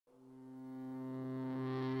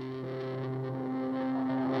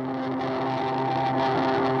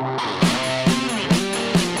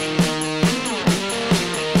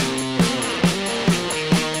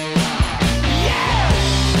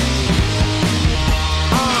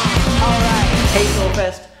Hey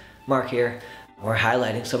SoulFest, Mark here. We're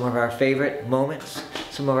highlighting some of our favorite moments,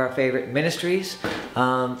 some of our favorite ministries,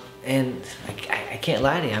 and I can't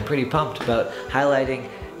lie to you, I'm pretty pumped about highlighting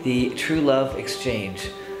the True Love Exchange.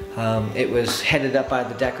 It was headed up by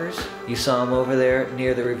the Deckers. You saw them over there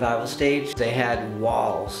near the revival stage. They had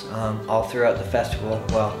walls all throughout the festival,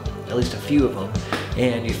 well, at least a few of them,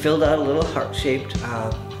 and you filled out a little heart-shaped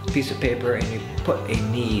piece of paper and you put a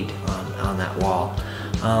need on that wall.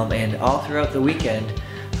 And all throughout the weekend,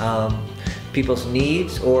 people's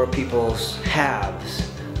needs or people's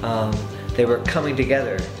haves, they were coming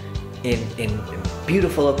together in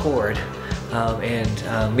beautiful accord,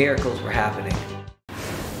 and miracles were happening.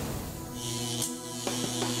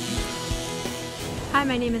 Hi,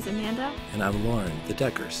 my name is Amanda. And I'm Loren, the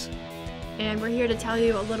Deckers. And we're here to tell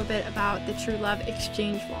you a little bit about the True Love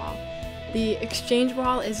Exchange Wall. The Exchange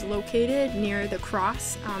Wall is located near the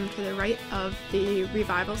cross to the right of the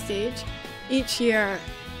revival stage. Each year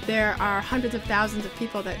there are hundreds of thousands of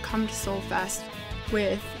people that come to SoulFest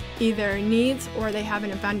with either needs or they have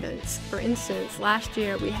an abundance. For instance, last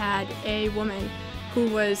year we had a woman who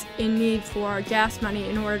was in need for gas money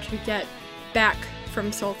in order to get back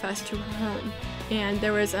from SoulFest to her home. And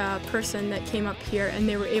there was a person that came up here and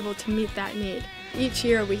they were able to meet that need. Each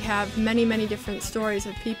year we have many, many different stories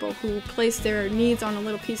of people who place their needs on a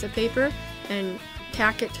little piece of paper and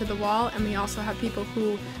tack it to the wall, and we also have people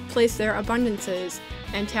who place their abundances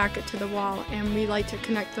and tack it to the wall, and we like to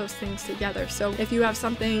connect those things together. So if you have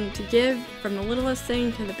something to give, from the littlest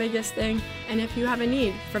thing to the biggest thing, and if you have a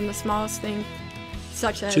need from the smallest thing,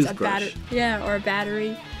 such as a battery, or a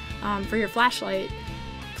battery for your flashlight,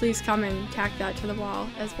 please come and tack that to the wall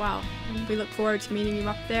as well. And we look forward to meeting you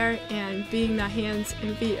up there and being the hands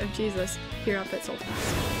and feet of Jesus here up at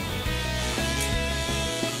SoulFest.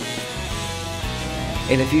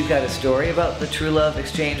 And if you've got a story about the True Love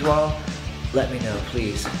Exchange Wall, let me know,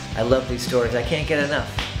 please. I love these stories. I can't get enough.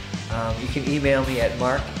 You can email me at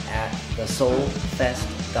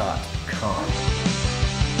mark@thesoulfest.com.